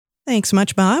Thanks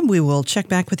much, Bob. We will check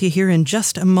back with you here in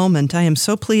just a moment. I am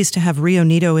so pleased to have Rio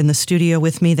Nito in the studio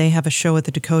with me. They have a show at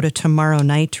the Dakota tomorrow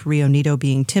night. Rio Nito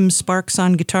being Tim Sparks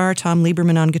on guitar, Tom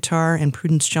Lieberman on guitar, and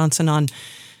Prudence Johnson on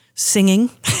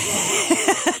singing.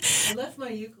 I left my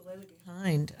ukulele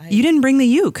behind. You didn't bring the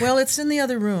uke. Well, it's in the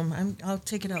other room. I'll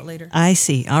take it out later. I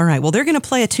see. All right. Well, they're going to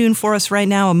play a tune for us right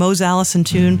now, a Mose Allison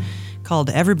tune called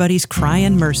Everybody's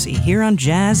Crying Mercy, here on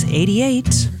Jazz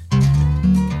 88.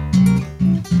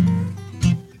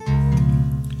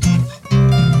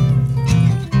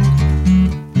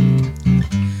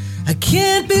 I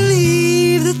can't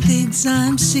believe the things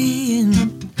I'm seeing.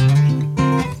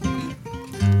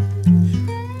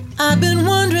 I've been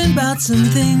wondering about some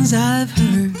things I've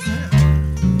heard.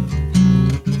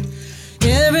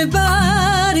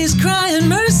 Everybody's crying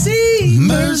mercy,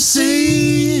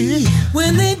 mercy,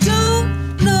 when they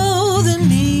don't know the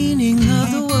meaning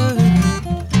of the word.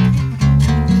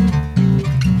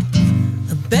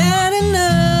 A bad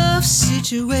enough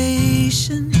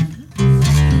situation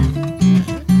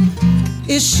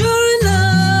is sure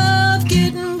enough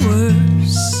getting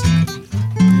worse.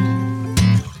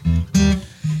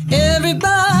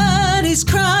 Everybody's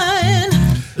crying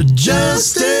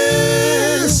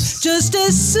justice, just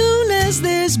as soon as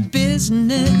there's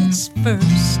business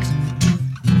first.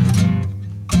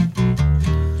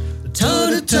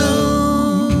 Toe to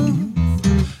toe,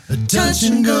 touch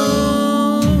and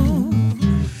go.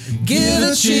 Give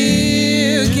a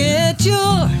cheer, get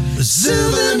your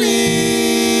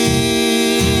souvenir.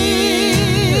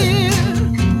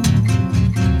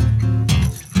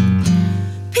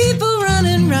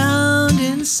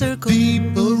 Circles.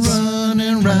 People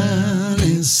running round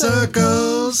in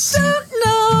circles. Don't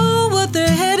know what they're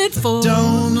headed for.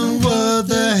 Don't know what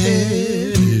they're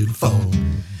headed for.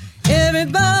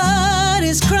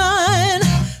 Everybody's crying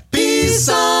peace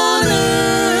on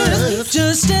earth,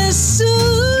 just as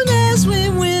soon as we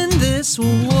win this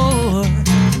war.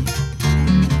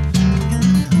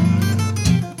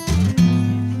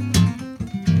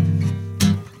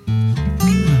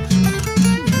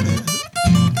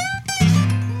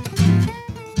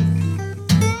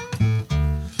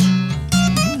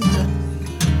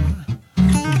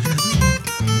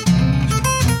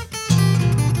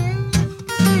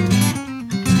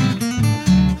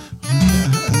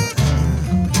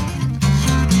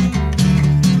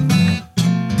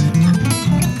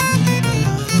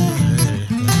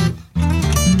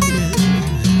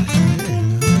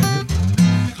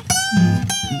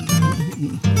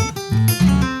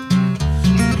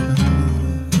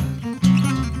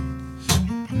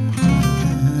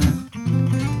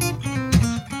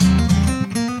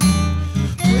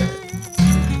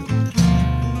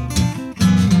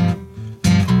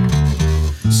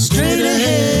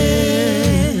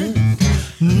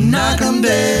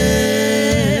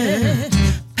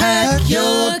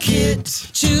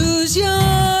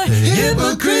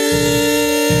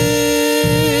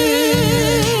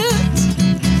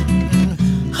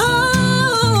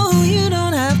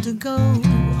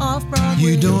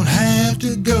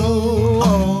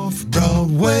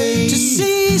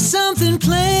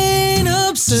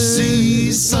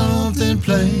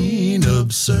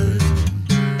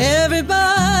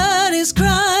 Everybody's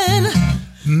crying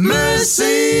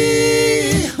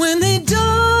mercy when they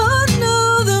don't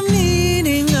know the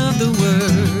meaning of the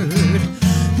word.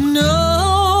 Nobody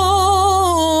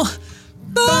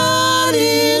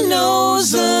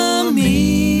knows the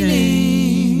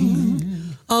meaning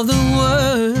of the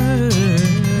word.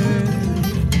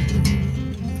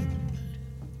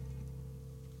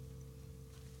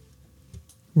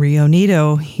 Rio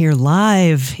Nito here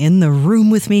live in the room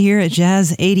with me here at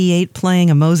Jazz 88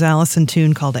 playing a Mose Allison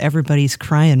tune called Everybody's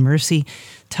Crying Mercy.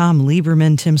 Tom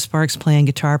Lieberman, Tim Sparks playing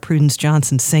guitar, Prudence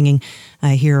Johnson singing.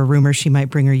 I hear a rumor she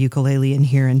might bring her ukulele in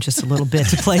here in just a little bit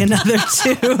to play another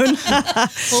tune.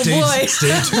 Oh boy.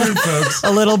 Stay tuned, folks.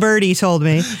 A little birdie told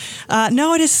me.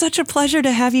 No, it is such a pleasure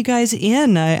to have you guys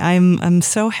in. I'm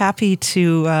so happy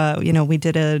to, we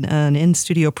did an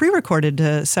in-studio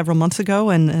pre-recorded several months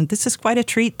ago, and this is quite a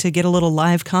treat to get a little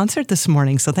live concert this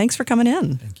morning. So thanks for coming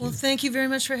in. Well, thank you very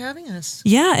much for having us.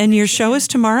 Yeah, and your show is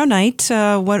tomorrow night.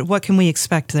 What can we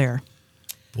expect there?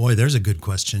 Boy, there's a good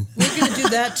question. We're going to do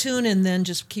that tune and then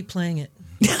just keep playing it.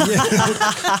 Yeah,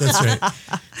 that's right.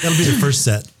 That'll be the first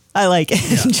set. I like it.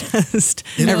 Yeah. Just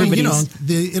everybody's.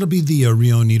 It'll be the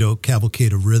Rio Nito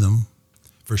Cavalcade of Rhythm,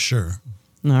 for sure.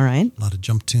 All right. A lot of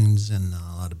jump tunes and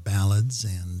a lot of ballads,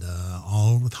 and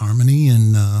all with harmony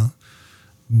and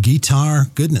guitar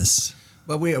goodness.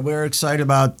 But we're excited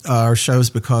about our shows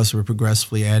because we're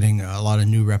progressively adding a lot of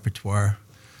new repertoire.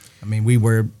 I mean, we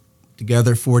were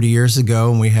together 40 years ago,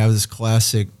 and we have this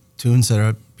classic tunes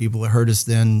that people that heard us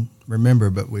then remember,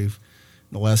 but we've,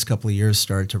 in the last couple of years,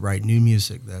 started to write new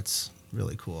music. That's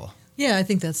really cool. Yeah, I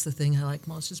think that's the thing I like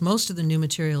most, is most of the new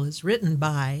material is written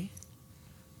by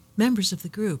members of the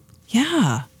group.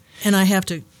 Yeah. And I have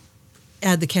to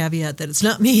add the caveat that it's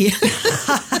not me.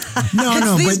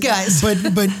 No, these guys. But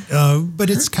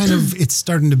it's kind of, it's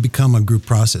starting to become a group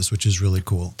process, which is really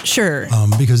cool. Sure.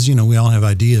 Because, we all have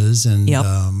ideas, and Yep.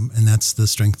 and that's the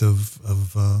strength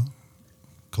of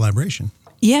collaboration.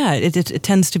 Yeah, it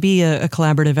tends to be a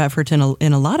collaborative effort in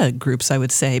a lot of groups, I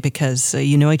would say, because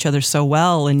you know each other so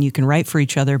well and you can write for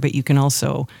each other, but you can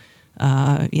also,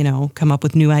 come up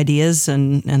with new ideas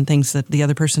and things that the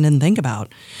other person didn't think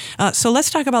about. So let's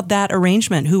talk about that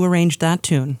arrangement. Who arranged that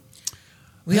tune?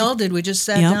 We all did. We just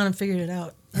sat Yep. down and figured it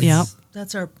out. Yep.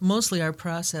 That's mostly our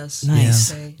process.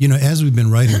 Nice. I'd say. As we've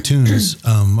been writing tunes,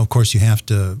 of course, you have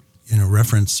to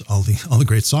reference all the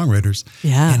great songwriters.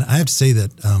 Yeah. And I have to say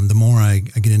that the more I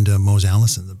get into Mose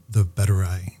Allison, the better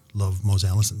I love Mose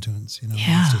Allison tunes.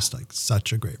 Yeah. It's just like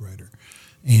such a great writer.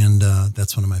 And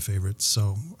that's one of my favorites.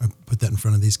 So I put that in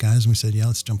front of these guys, and we said, yeah,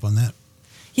 let's jump on that.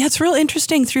 Yeah, it's real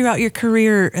interesting throughout your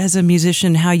career as a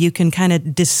musician how you can kind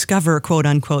of discover, quote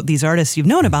unquote, these artists you've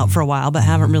known about for a while but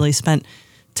haven't really spent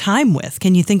time with.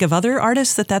 Can you think of other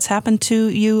artists that's happened to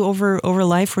you over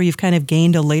life where you've kind of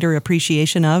gained a later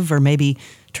appreciation of, or maybe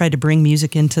tried to bring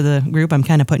music into the group? I'm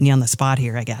kind of putting you on the spot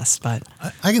here, I guess. But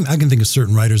I can think of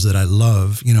certain writers that I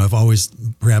love. I've always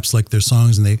perhaps liked their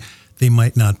songs, and they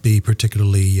might not be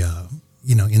particularly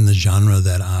in the genre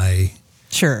that I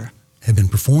sure have been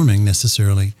performing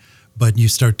necessarily, but you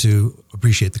start to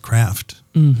appreciate the craft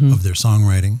of their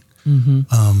songwriting.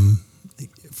 Mm-hmm.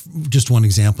 Just one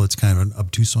example, it's kind of an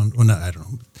obtuse one. Well, no, I don't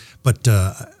know. But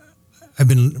I've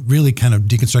been really kind of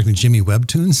deconstructing Jimmy Webb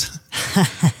tunes.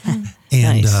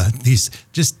 And Nice.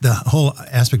 Just the whole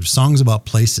aspect of songs about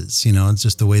places, it's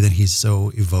just the way that he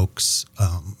so evokes,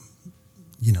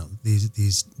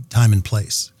 these time and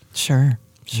place. Sure.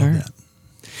 Love that.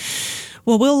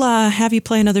 Well, we'll have you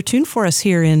play another tune for us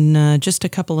here in just a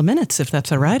couple of minutes, if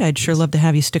that's all right. I'd sure love to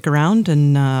have you stick around,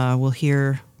 and we'll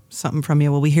hear something from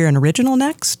you. Will we hear an original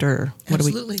next, or what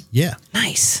Absolutely. Yeah.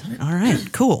 Nice. All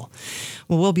right, cool.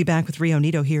 Well, we'll be back with Rio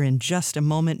Nito here in just a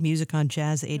moment. Music on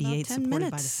Jazz 88,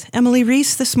 supported by Emily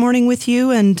Reese this morning with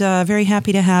you, and very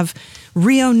happy to have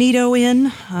Rio Nito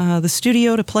in the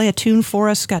studio to play a tune for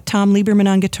us. Got Tom Lieberman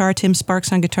on guitar, Tim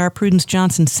Sparks on guitar, Prudence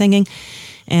Johnson singing,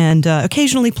 and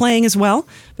occasionally playing as well,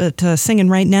 but singing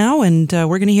right now, and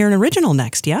we're going to hear an original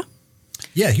next, yeah?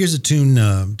 Yeah, here's a tune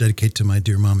dedicated to my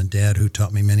dear mom and dad, who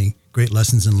taught me many great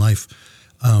lessons in life,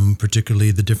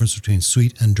 particularly the difference between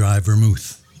sweet and dry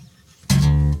vermouth.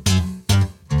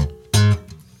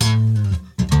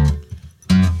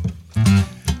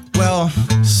 Well,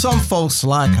 some folks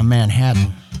like a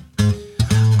Manhattan.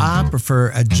 I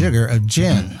prefer a jigger of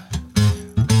gin.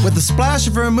 With a splash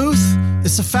of vermouth,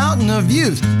 it's a fountain of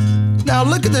youth. Now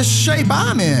look at the shape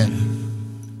I'm in.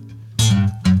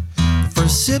 The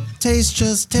first sip tastes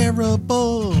just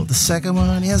terrible. The second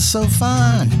one is so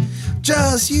fine.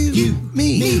 Just you,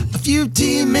 me, a few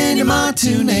tea mini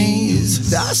martinis.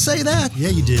 Did I say that? Yeah,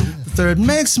 you did. The third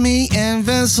makes me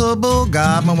invincible.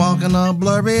 Got me walking a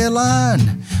blurry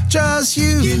line. Just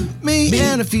you, me,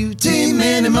 and a few tea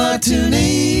mini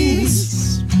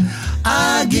martinis.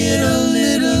 I get a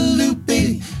little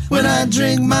loopy when I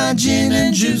drink my gin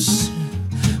and juice.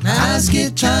 My eyes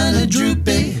get kinda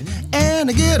droopy and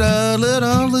I get a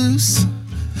little loose.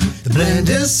 The blend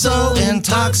is so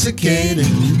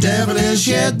intoxicating, devilish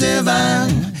yet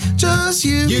divine. Just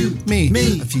you,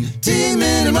 me, a few tea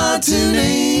mini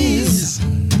martinis.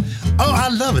 Oh, I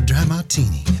love a dry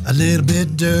martini, a little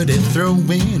bit dirty, throw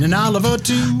in an olive or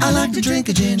two. I like to drink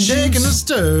a gin and Shake and juice.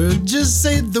 stir, just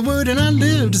say the word and I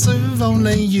live to serve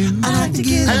only you. I like to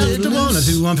get a After little one or loose.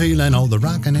 two, I'm feeling all the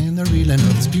rockin' and the reeling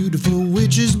of this beautiful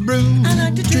witch's brew. I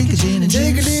like to drink a gin and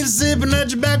Take a juice. little sip and let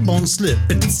your backbone slip.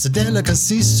 It's a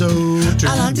delicacy so true.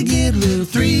 I like to get a little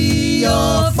 3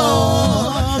 or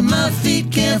 4. My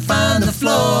feet can't find the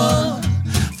floor.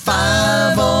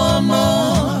 5 or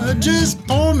more. Just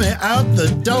pour me out the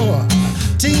door.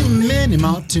 Tea mini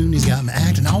martinis got me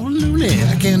acting all loony.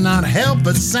 I cannot help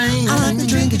but sing. I like to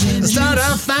drink a gin and I start juice.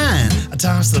 out fine. I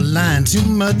toss the line. Too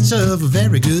much of a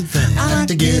very good thing. I like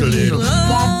to get a little.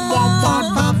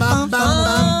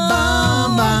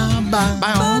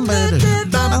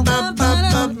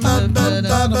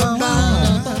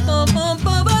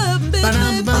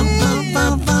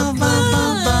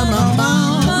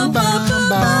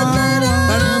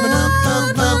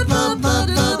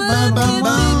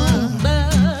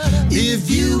 If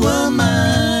you were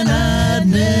mine, I'd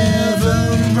never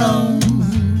roam.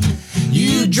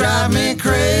 drive me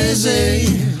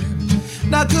crazy.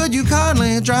 Now could you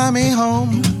kindly drive me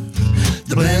home?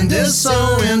 The blend is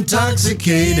so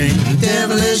intoxicating,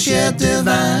 devilish yet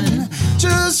divine.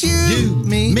 Just you,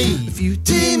 me, a few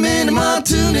tea-mini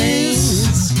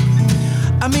martinis.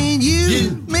 I mean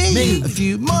you, me, a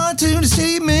few martinis,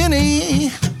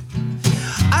 tea-mini.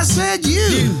 I said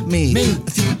you, me, a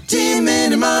few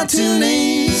tea-mini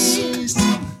martinis.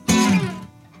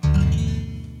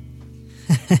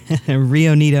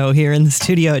 Rio Nito here in the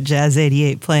studio at Jazz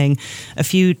 88 playing a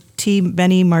few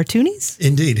tea-many martinis.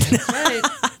 Indeed. Right.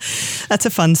 That's a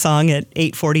fun song at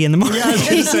 8:40 in the morning. Yeah, I was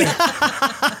going to say.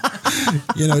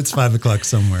 It's 5 o'clock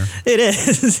somewhere. It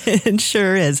is. It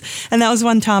sure is. And that was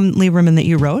one, Tom Lieberman, that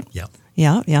you wrote? Yeah.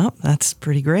 Yeah. That's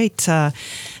pretty great.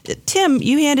 Tim,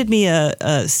 you handed me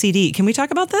a CD. Can we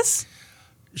talk about this?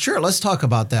 Sure, let's talk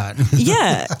about that.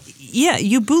 Yeah.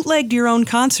 You bootlegged your own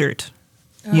concert.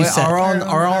 You said. Our own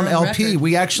LP. record.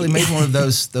 We actually made one of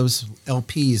those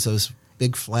LPs, those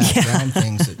big flat round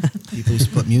things that people used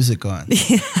to put music on.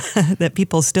 That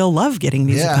people still love getting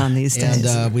music on these days.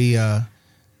 And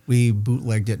we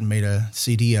bootlegged it and made a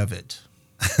CD of it.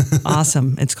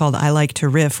 Awesome. It's called I Like to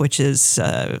Riff, which is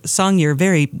a song you're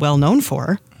very well known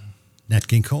for. Nat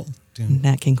King Cole tune.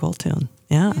 Nat King Cole tune.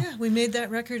 Yeah. Yeah, we made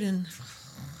that record in,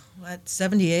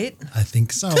 78? I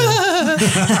think so. That's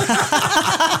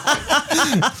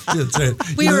right.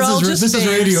 We were all just This is babes.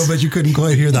 radio, but you couldn't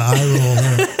quite hear the eye roll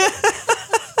there.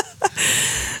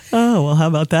 Oh, well, how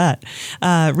about that?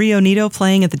 Rio Nito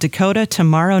playing at the Dakota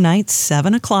tomorrow night,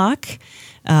 7 o'clock.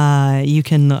 You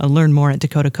can learn more at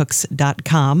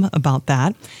dakotacooks.com about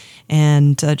that.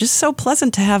 And just so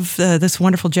pleasant to have this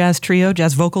wonderful jazz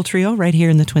vocal trio right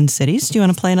here in the Twin Cities. Do you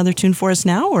want to play another tune for us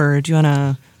now, or do you want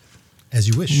to As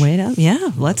you wish. wait up? Yeah,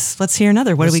 let's hear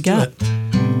another. What do we got? Let's do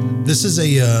it. This is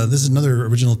another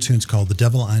original tune. It's called "The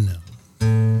Devil I Know."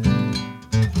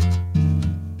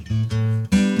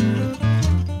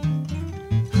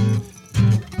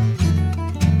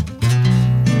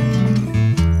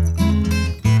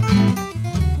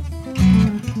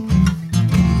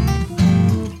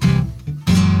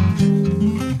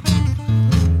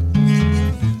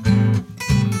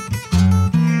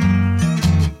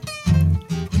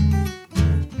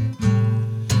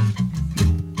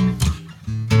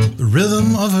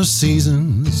 Rhythm of her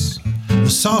seasons, a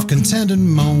soft contented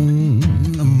moan,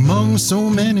 among so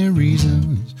many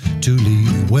reasons to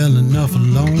leave well enough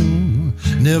alone.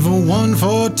 Never one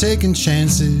for taking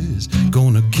chances,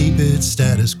 gonna keep it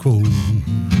status quo.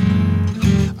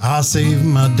 I'll save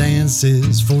my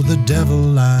dances for the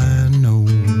devil I know.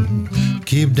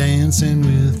 Keep dancing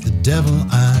with the devil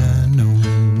I know.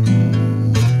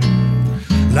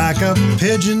 Like a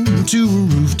pigeon to a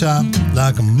rooftop,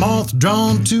 like a moth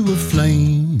drawn to a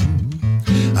flame.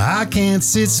 I can't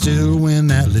sit still when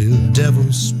that little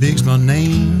devil speaks my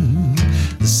name.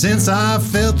 Since I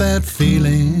felt that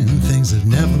feeling, things have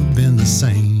never been the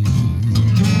same.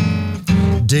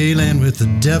 Dealing with the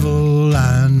devil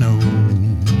I know.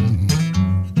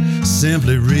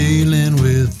 Simply reeling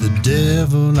with the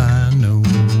devil I know.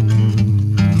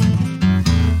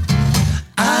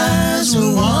 Eyes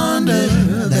will wander,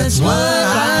 that's what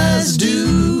eyes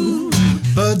do.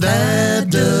 But that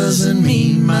doesn't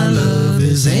mean my love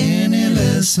is any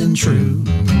less than true.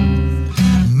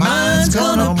 Mind's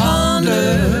gonna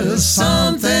ponder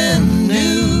something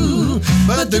new,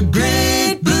 but the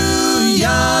great blue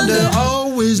yonder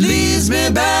always leads me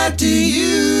back to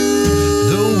you.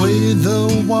 The way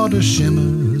the water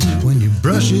shimmers when you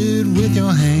brush it with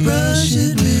your hand.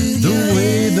 The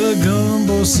way the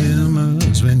gumbo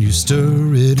simmers when you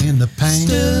stir it in the pan.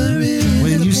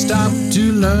 When you stop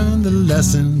to learn the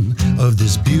lesson of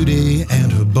this beauty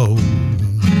and her bow.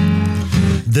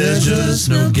 There's just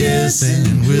no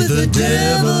guessing with the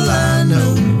devil I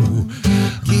know.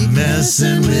 Keep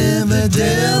messing with the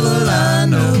devil I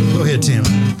know. Go ahead, Tim.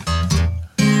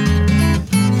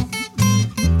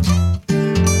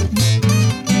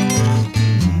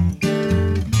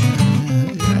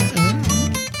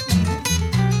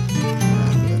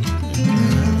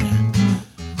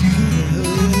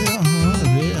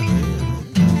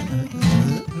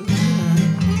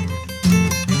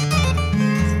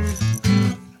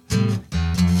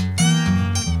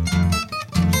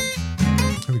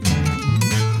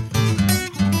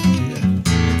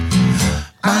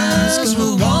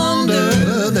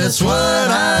 That's what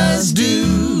eyes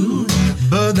do,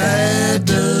 but that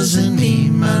doesn't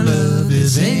mean my love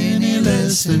is any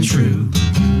less than true.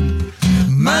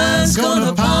 Mind's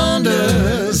gonna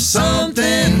ponder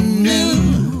something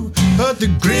new, but the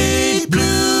great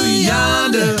blue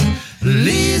yonder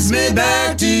leads me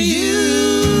back to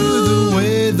you. The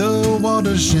way the water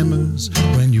water shimmers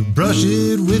when you brush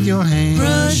it with your hands.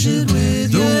 Brush it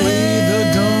with the your way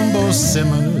the gumbo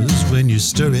simmers when you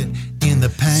stir it in the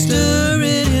pan. Stir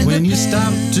it in when the you pan.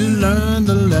 stop to learn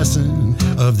the lesson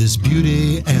of this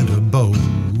beauty and her bow.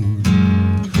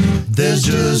 There's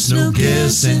just no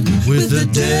guessing with the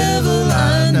devil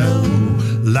I know.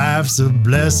 Life's a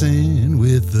blessing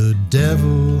with the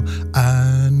devil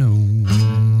I know.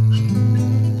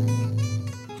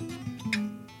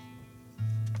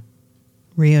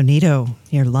 Rio Nito,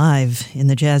 you're live in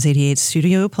the Jazz 88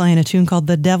 studio playing a tune called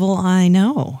The Devil I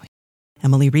Know.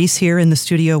 Emily Reese here in the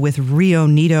studio with Rio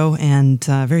Nito, and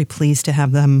very pleased to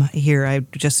have them here. I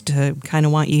just kind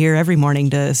of want you here every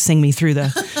morning to sing me through the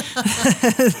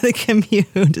the commute.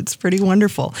 It's pretty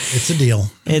wonderful. It's a deal.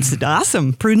 It's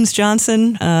awesome. Prudence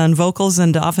Johnson on vocals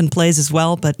and often plays as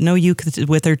well, but no you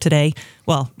with her today.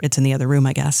 Well, it's in the other room,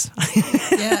 I guess.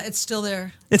 Yeah, it's still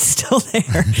there. It's still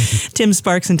there. Tim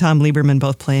Sparks and Tom Lieberman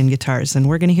both playing guitars, and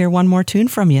we're going to hear one more tune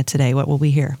from you today. What will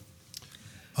we hear?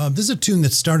 This is a tune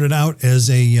that started out as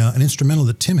an instrumental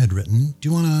that Tim had written. Do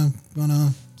you want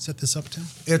to set this up, Tim?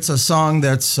 It's a song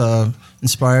that's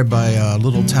inspired by a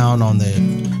little town on the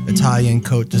Italian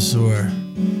Côte d'Azur,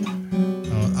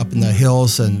 up in the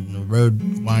hills, and the road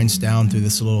winds down through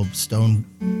this little stone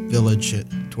village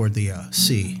toward the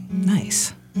sea.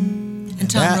 Nice. And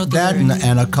Tom wrote the That lyrics.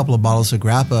 and a couple of bottles of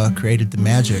grappa created the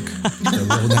magic that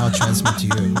we'll now transmit to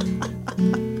you.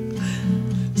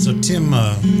 So Tim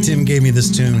gave me this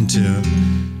tune to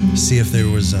see if there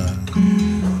was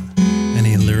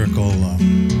any lyrical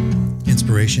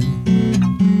inspiration.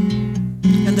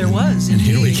 And there was, And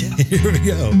here we indeed.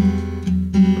 go.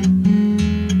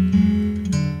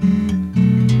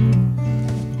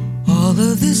 All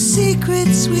of the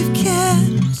secrets we've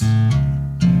kept,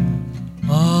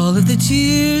 all of the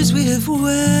tears we have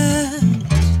wept,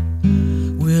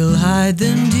 we'll hide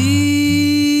them deep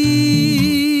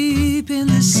in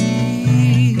the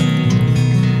sea.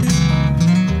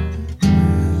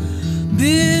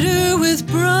 Bitter with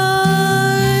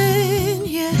brine,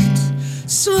 yet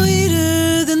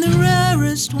sweeter than the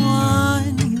rarest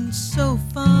wine. You're so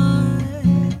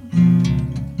fine,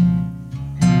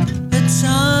 a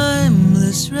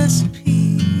timeless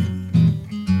recipe,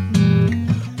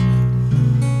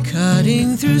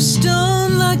 cutting through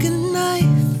stone like a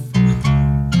knife,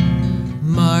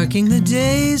 marking the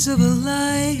days of a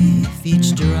life.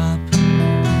 Each drop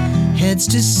heads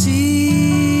to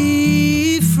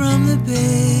sea from the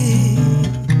bay,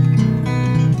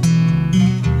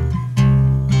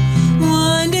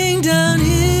 winding down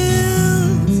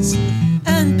hills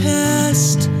and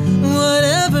past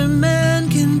whatever man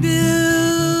can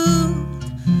build.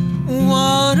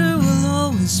 Water will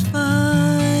always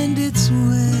find its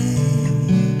way,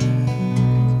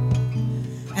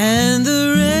 and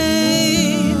the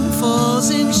rain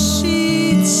falls in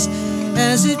sheets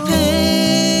as it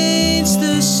paints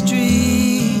the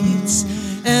streets,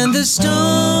 and the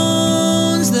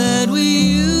stones that we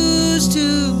use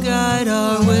to guide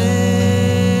our way.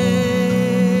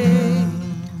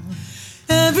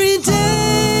 Every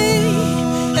day,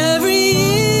 every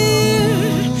year,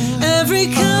 every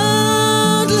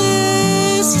countless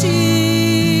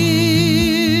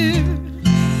tear,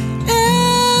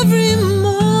 every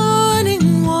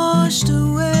morning washed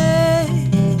away.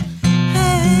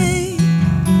 Hey.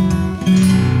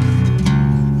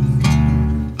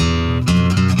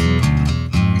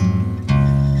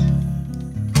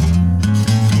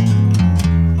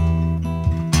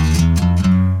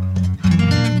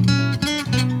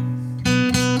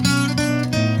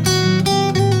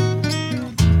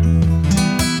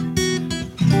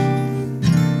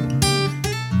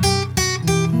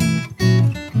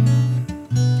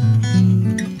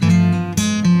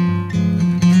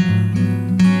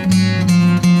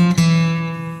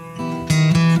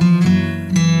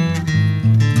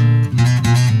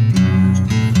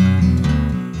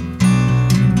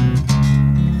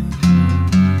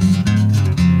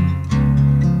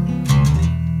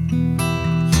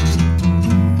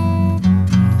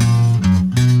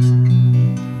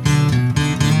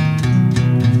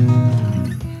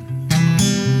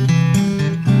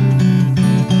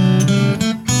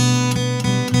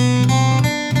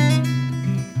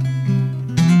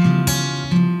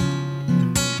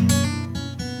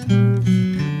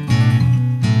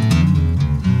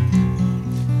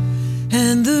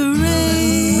 And the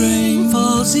rain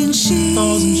falls in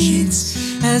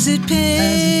sheets as it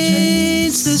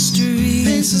paints the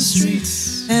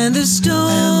streets, and the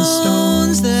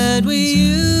stones that we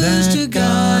use to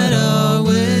guide our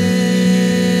way.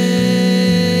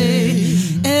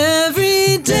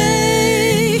 Every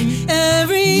day,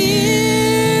 every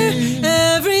year,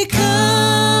 every color.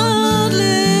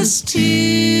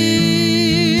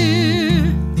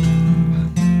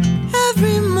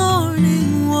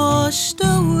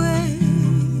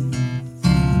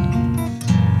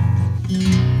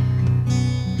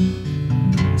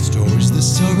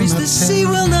 Stories the sea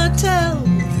will not tell,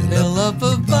 fill up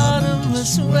a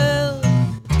bottomless well.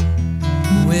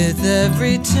 With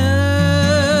every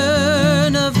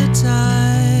turn of the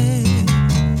tide,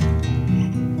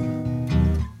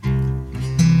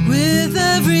 with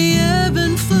every ebb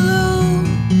and flow,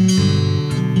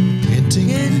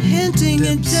 hinting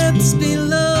at depths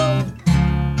below.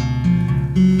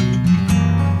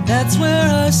 That's where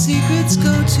our secrets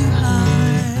go to hide.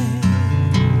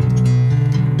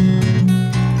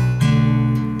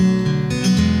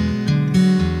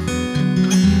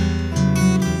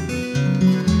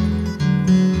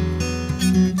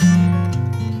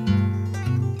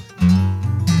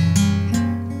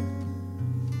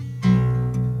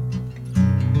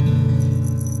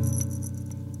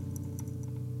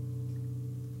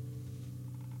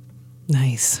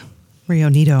 Nice. Rio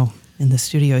Nito in the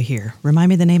studio here. Remind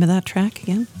me the name of that track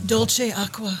again? Dolce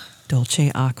Aqua.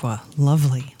 Dolce Aqua.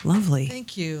 Lovely, lovely.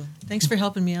 Thank you. Thanks for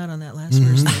helping me out on that last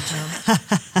verse there, Tom.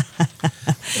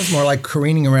 It was more like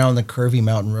careening around the curvy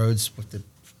mountain roads with the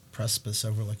precipice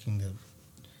overlooking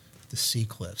the sea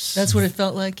cliffs. That's what it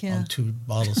felt like, yeah. On 2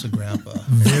 bottles of Grandpa.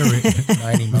 Very,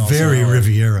 90 miles very an hour.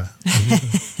 Riviera.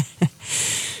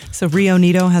 So Rio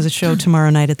Nito has a show tomorrow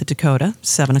night at the Dakota,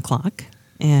 7 o'clock.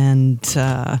 And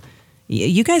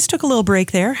you guys took a little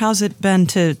break there. How's it been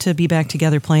to be back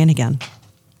together playing again?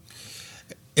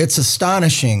 It's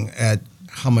astonishing at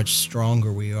how much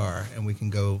stronger we are, and we can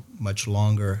go much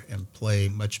longer and play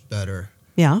much better.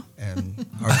 Yeah. And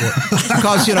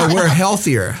because we're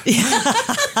healthier.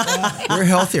 We're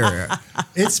healthier.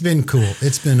 It's been cool.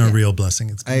 It's been a real blessing.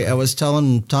 It's been I was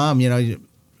telling Tom, you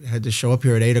had to show up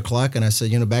here at 8 o'clock, and I said,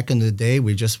 back in the day,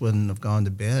 we just wouldn't have gone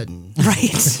to bed. And,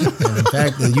 Right. and in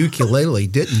fact, the ukulele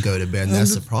didn't go to bed, and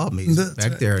that's the problem. He's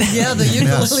back there. Yeah, the Mess.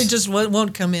 ukulele just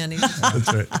won't come in.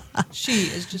 That's right. She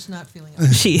is just not feeling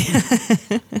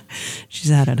it. She's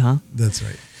at it, huh? That's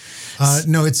right.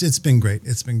 No, it's been great.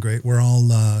 It's been great. We're all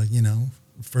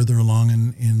further along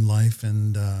in life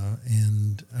and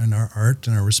in our art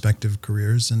and our respective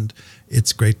careers, and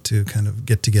it's great to kind of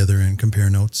get together and compare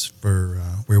notes for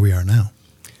where we are now.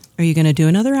 Are you going to do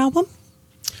another album?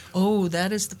 Oh,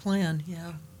 that is the plan,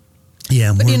 yeah.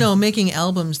 Yeah, But making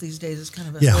albums these days is kind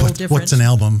of a whole different. What's an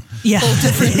album? Yeah,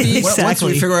 different beast. exactly. Once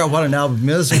we figure out what an album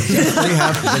is, we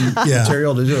have the Yeah.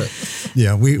 material to do it.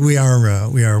 Yeah, we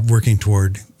are working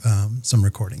toward some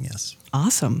recording. Yes.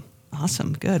 Awesome.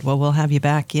 Good. Well, we'll have you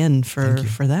back in for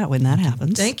that when that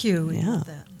happens. Thank you. We Yeah. love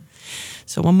that.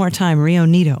 So one more time, Rio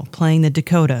Nito playing the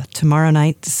Dakota tomorrow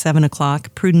night, 7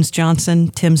 o'clock. Prudence Johnson,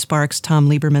 Tim Sparks, Tom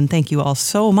Lieberman, thank you all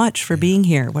so much for being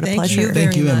here. What a Thank pleasure. you very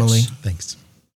Thank you, much. Emily. Thanks.